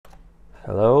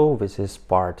Hello, this is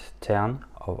part 10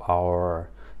 of our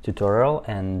tutorial,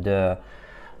 and to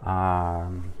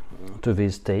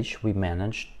this stage we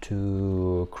managed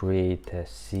to create a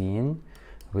scene.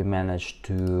 We managed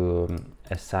to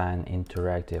assign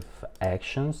interactive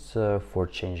actions for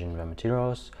changing the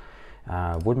materials,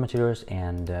 wood materials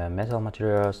and metal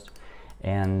materials.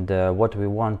 And what we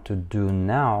want to do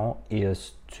now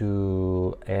is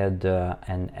to add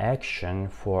an action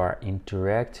for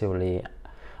interactively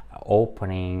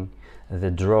opening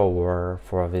the drawer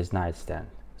for this nightstand.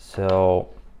 So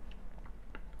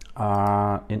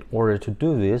in order to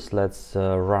do this, let's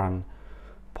run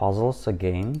puzzles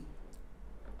again,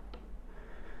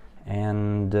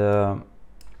 and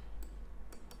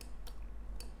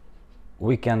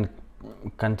we can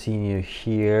continue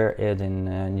here adding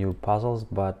new puzzles,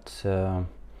 but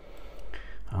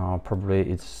probably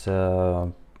it's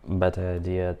a better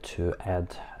idea to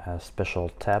add a special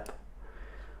tab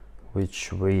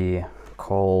which we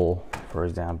call, for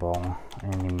example,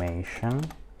 animation,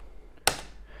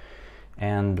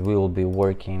 and we will be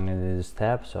working in this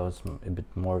tab, so it's a bit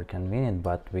more convenient,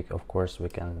 but of course we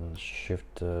can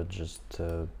shift just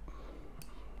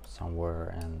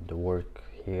somewhere and work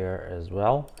here as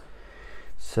well.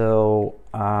 So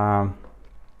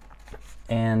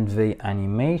and the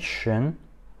animation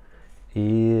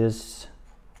is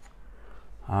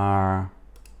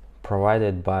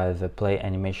provided by the play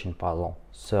animation puzzle.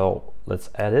 So let's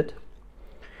add it,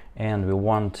 and we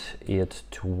want it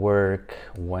to work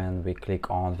when we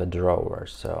click on the drawer.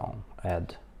 So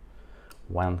add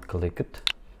when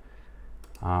clicked,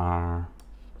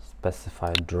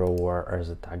 specify drawer as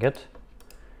a target,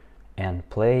 and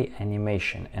play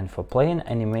animation. And for playing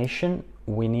animation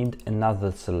we need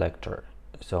another selector,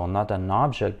 so not an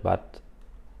object but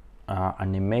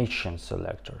animation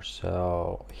selector.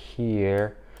 So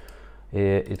here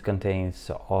it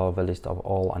contains all the list of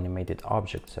all animated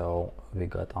objects, so we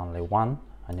got only one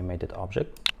animated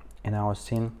object in our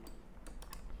scene,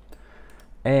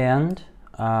 and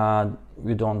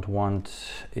we don't want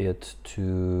it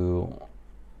to,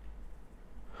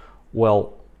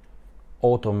 well,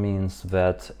 auto means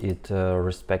that it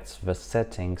respects the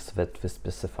settings that we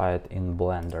specified in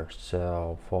Blender,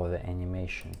 so for the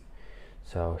animation.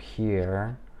 So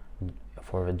here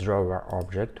for the drawer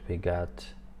object we got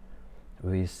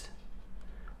with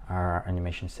our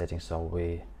animation settings, so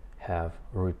we have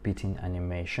repeating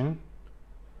animation,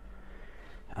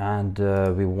 and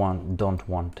we don't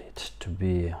want it to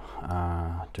be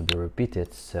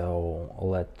repeated, so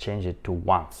let's change it to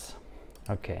once.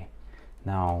 Okay,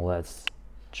 now let's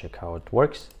check how it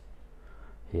works.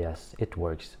 Yes, it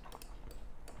works.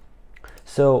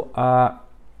 So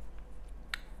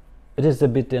it is a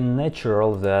bit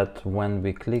unnatural that when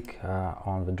we click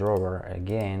on the drawer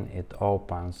again, it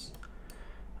opens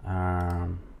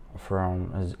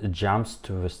it jumps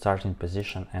to the starting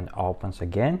position and opens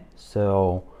again.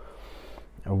 So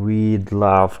we'd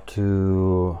love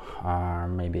to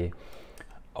maybe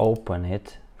open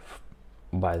it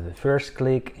by the first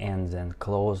click and then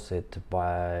close it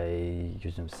by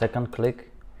using second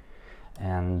click,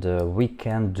 and we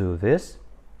can do this.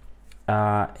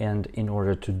 And in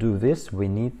order to do this, we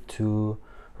need to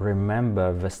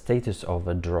remember the status of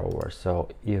the drawer, so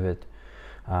if it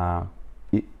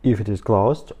is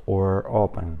closed or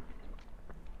open.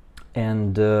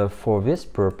 And for this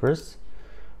purpose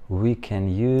we can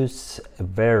use a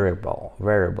variable.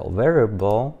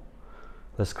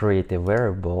 Let's create a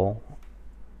variable,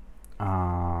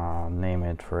 name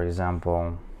it, for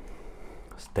example,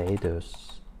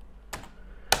 status,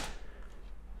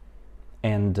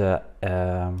 and a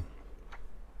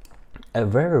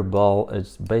variable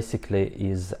is basically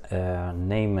a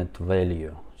named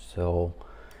value, so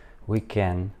we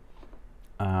can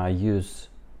use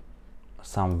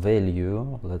some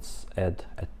value. Let's add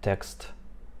a text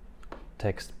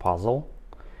puzzle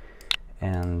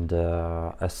and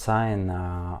assign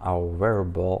our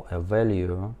variable a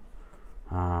value.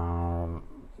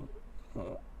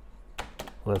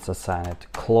 Let's assign it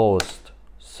closed.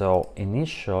 So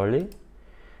initially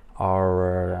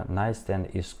our nightstand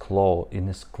is in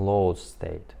its closed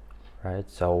state, right?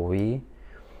 So we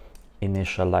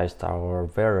initialized our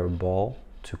variable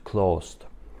to closed,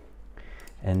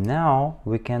 and now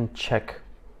we can check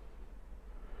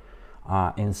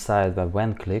inside the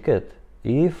when clicked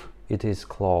if it is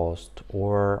closed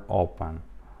or open,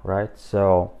 right?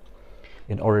 So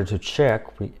in order to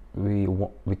check, we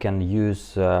can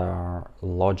use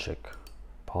logic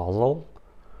puzzle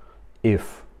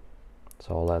if.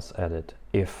 So let's edit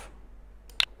if,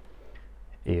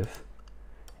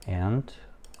 and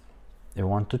you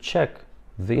want to check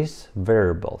this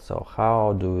variable. So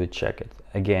how do we check it?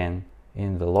 Again,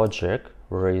 in the logic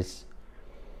there is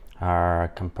our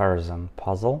comparison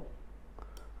puzzle.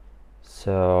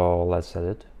 So let's add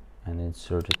it and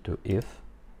insert it to if,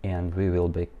 and we will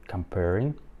be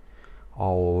comparing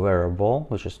our variable,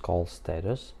 which is called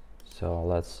status. So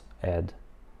let's add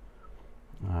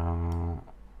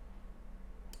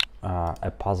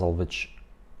a puzzle which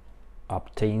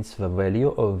obtains the value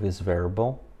of this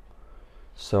variable.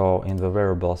 So in the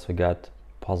variables we got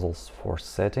puzzles for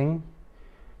setting,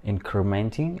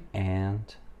 incrementing,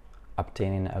 and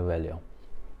obtaining a value.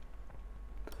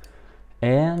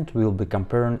 And we'll be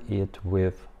comparing it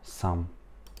with some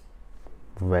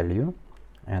value,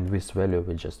 and this value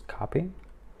we just copy,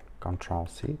 Ctrl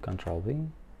C, Ctrl V.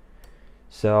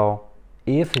 So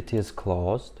if it is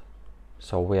closed,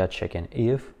 so we are checking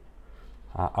if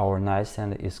our nice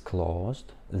end is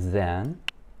closed, then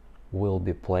we'll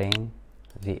be playing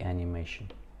the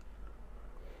animation.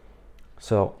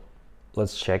 So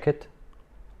let's check it,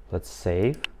 let's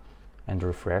save and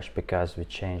refresh, because we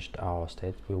changed our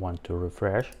state. We want to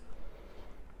refresh,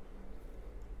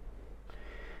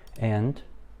 and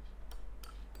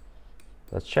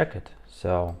let's check it.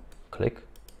 So click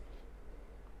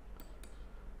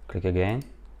again,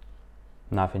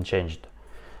 nothing changed.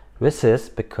 This is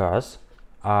because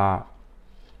our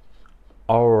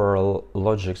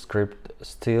logic script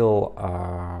still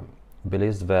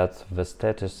believes that the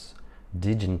status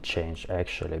didn't change,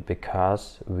 actually,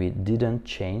 because we didn't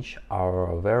change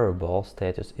our variable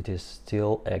status. It is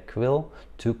still equal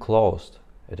to closed.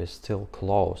 It is still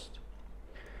closed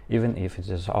even if it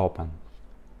is open.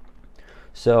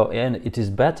 So, and it is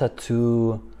better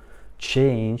to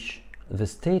change the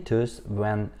status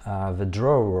when the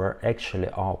drawer actually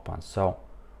opens. So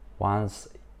once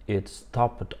it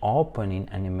stopped opening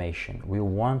animation, we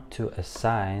want to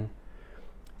assign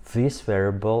this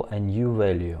variable a new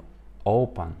value,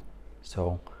 open.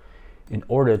 So in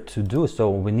order to do so,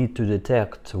 we need to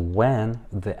detect when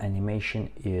the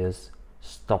animation is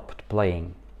stopped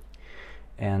playing.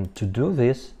 And to do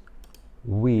this,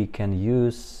 we can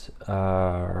use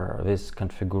this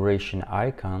configuration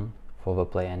icon for the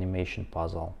play animation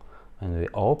puzzle. When we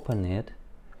open it,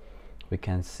 we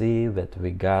can see that we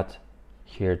got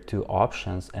here two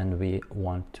options, and we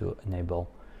want to enable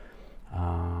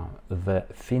the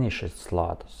finish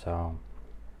slot. So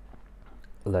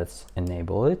let's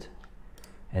enable it,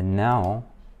 and now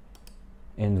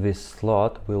in this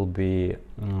slot we'll be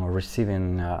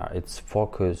receiving its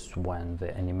focus when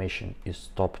the animation is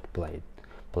stopped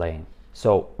playing.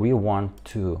 So we want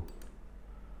to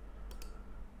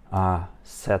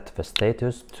set the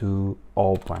status to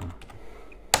open.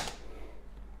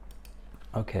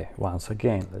 Okay, once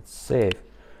again, let's save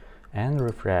and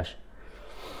refresh,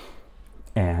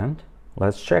 and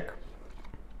let's check.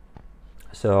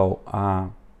 So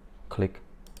click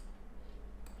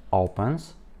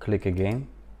opens, click again,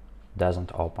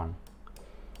 doesn't open.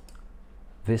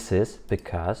 This is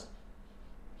because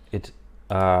it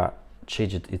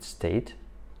changed its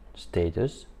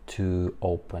status to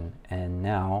open, and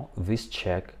now this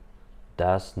check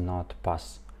does not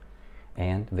pass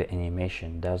and the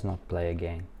animation does not play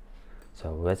again.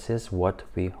 So this is what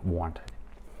we wanted.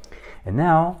 And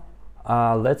now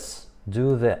let's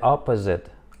do the opposite.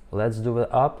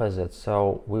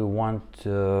 So we want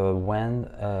when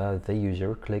the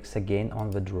user clicks again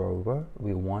on the drawer,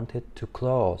 we want it to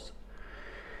close.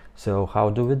 So how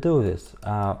do we do this?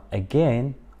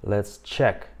 Again, let's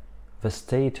check the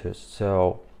status.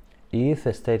 So if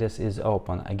the status is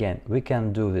open, again, we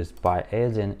can do this by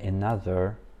adding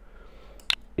another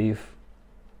if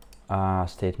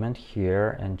statement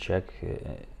here and check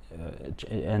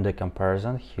and the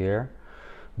comparison here,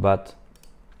 but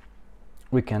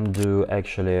we can do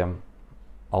actually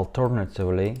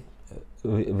alternatively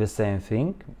the same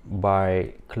thing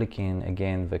by clicking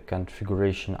again the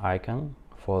configuration icon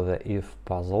for the if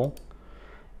puzzle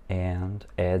and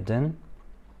adding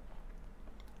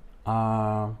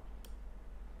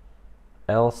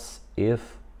else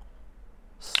if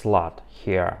slot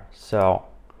here. So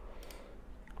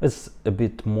it's a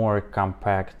bit more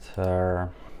compact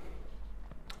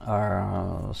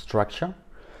structure.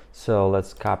 So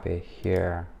let's copy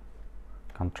here,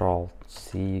 Ctrl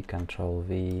C, Ctrl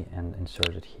V, and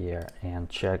insert it here and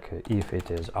check if it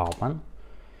is open.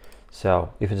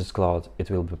 So if it is closed,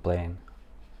 it will be playing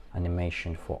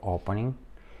animation for opening,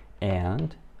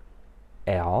 and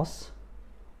else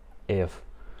if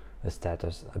the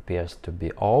status appears to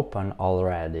be open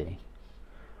already,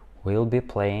 we'll be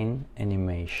playing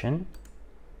animation,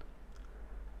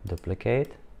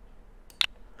 duplicate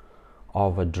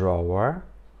of a drawer,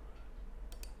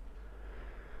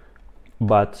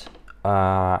 but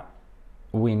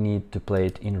we need to play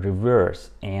it in reverse,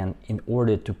 and in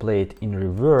order to play it in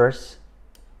reverse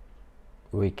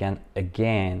we can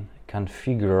again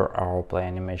configure our play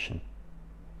animation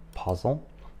puzzle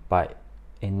by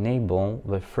enabling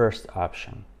the first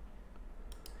option,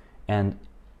 and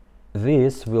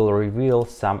this will reveal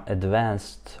some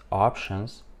advanced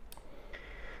options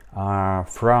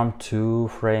from 2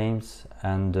 frames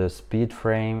and speed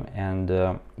frame,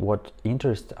 and what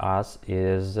interests us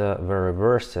is the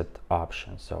reverse it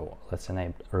option. So let's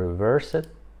enable reverse it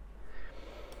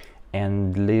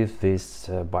and leave this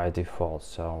by default.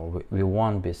 So we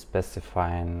won't be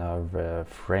specifying the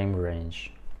frame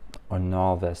range or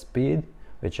nor the speed,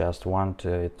 we just want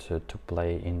it to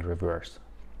play in reverse.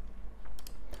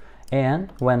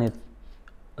 And when it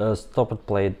stopped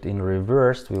played in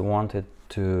reverse, we want it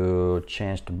to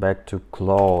change back to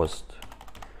closed.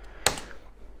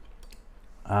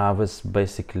 That's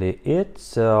basically it.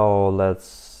 So let's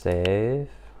save,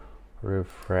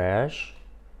 refresh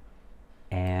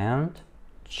and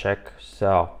check.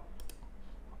 So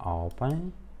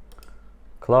opening,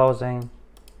 closing,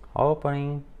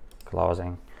 opening,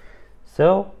 closing.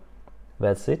 So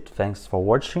that's it. Thanks for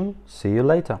watching. See you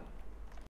later.